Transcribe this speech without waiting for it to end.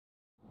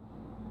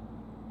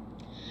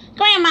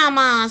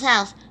Grandmama's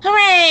house.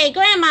 Hooray!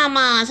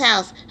 Grandmama's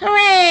house.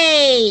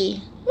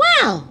 Hooray!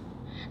 Wow!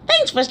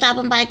 Thanks for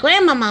stopping by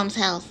Grandmama's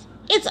house.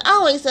 It's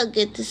always so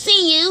good to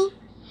see you.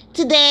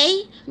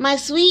 Today, my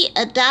sweet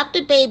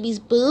adopted babies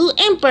Boo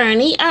and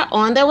Bernie are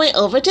on their way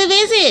over to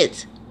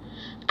visit.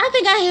 I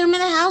think I hear them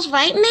in the house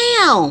right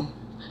now.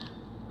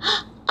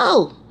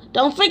 Oh,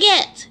 don't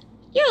forget,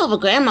 you're over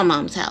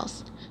Grandmama's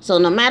house. So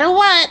no matter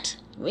what,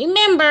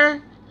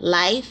 remember,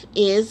 life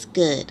is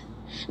good.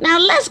 Now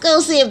let's go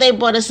see if they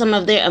brought us some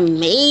of their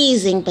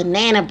amazing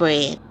banana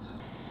bread.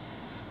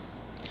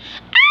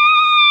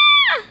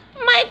 Ah!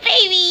 My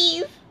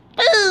babies!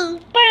 Boo!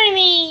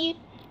 Bernie!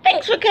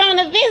 Thanks for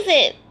coming to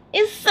visit.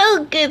 It's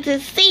so good to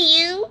see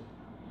you.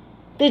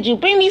 Did you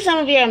bring me some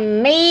of your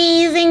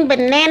amazing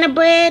banana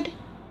bread?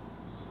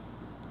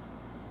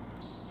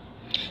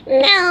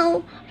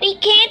 No, we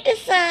can't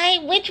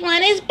decide which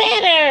one is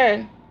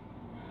better.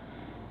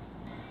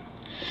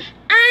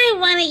 I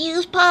want to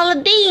use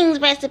Paula Deen's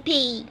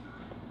recipe.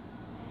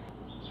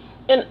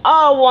 And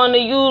I want to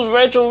use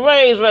Rachel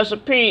Ray's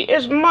recipe.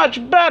 It's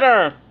much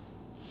better.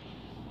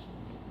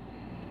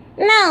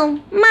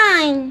 No,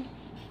 mine.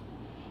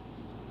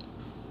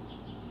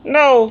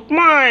 No,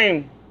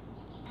 mine.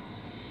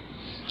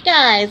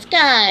 Guys,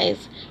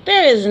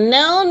 there is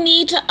no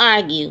need to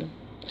argue.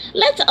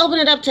 Let's open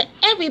it up to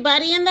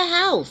everybody in the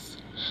house.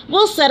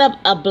 We'll set up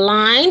a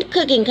blind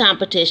cooking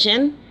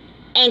competition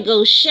and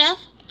go chef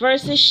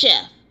versus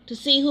chef to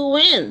see who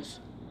wins.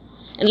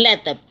 And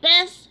let the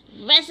best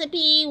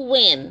recipe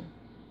win.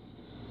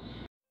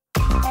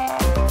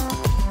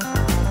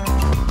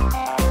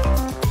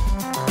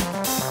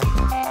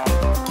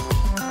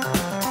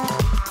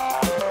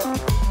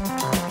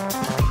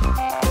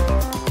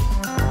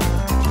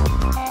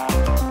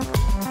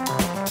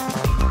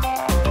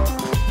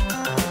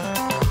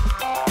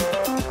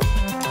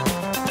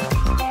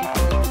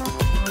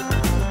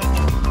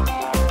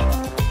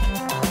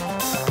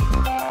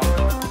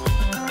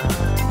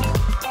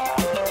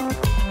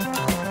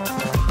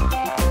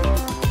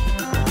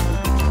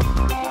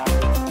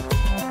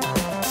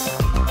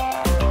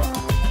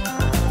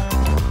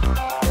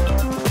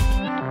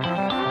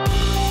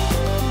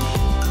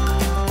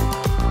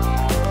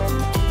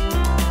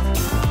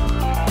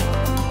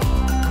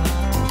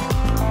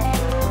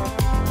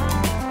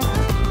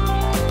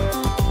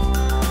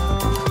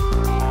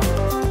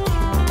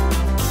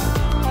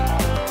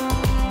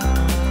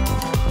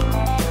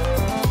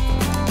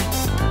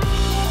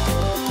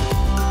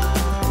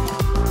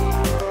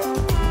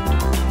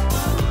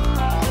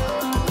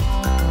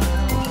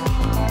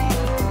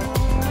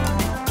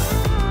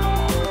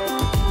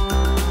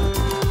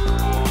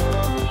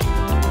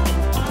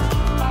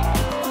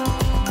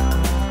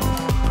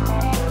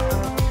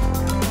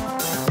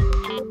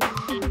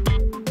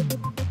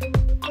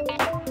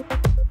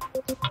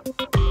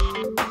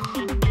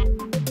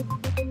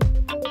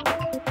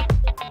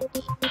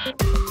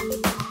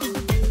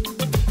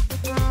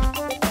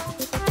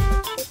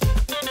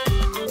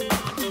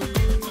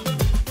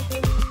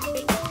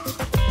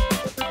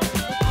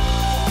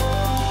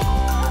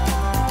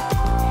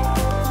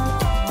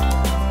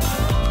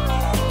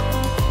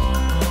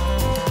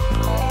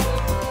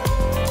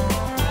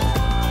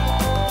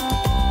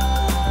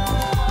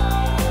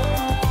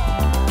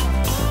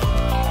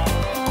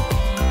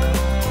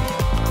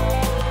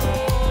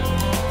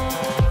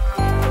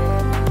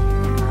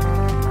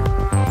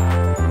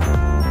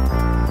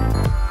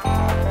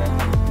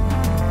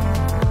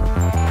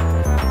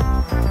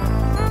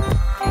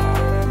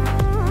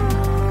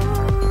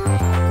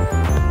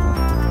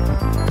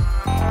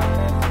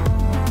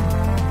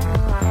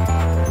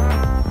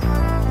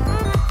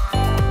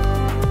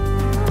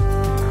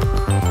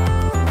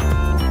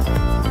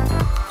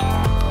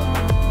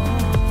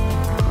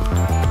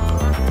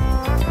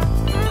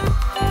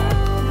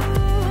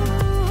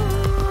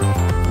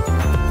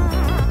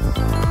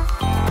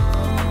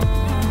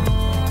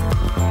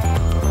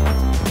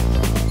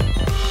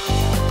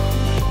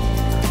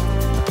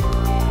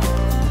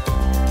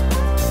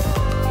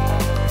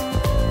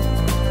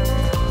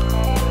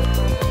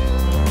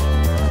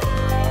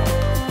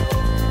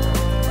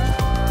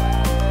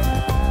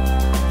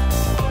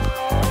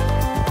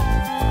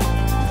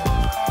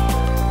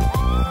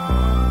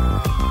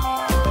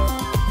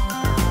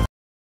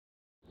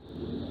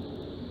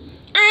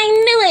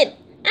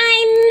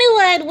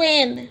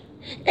 Win.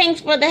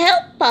 Thanks for the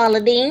help,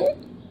 Paula Deen.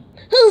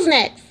 Who's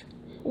next?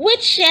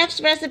 Which chef's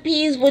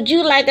recipes would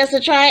you like us to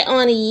try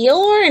on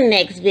your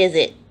next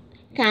visit?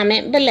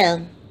 Comment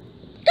below.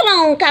 Come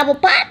on,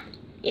 Cobblepot.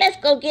 Let's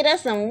go get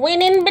us some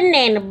winning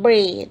banana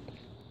bread.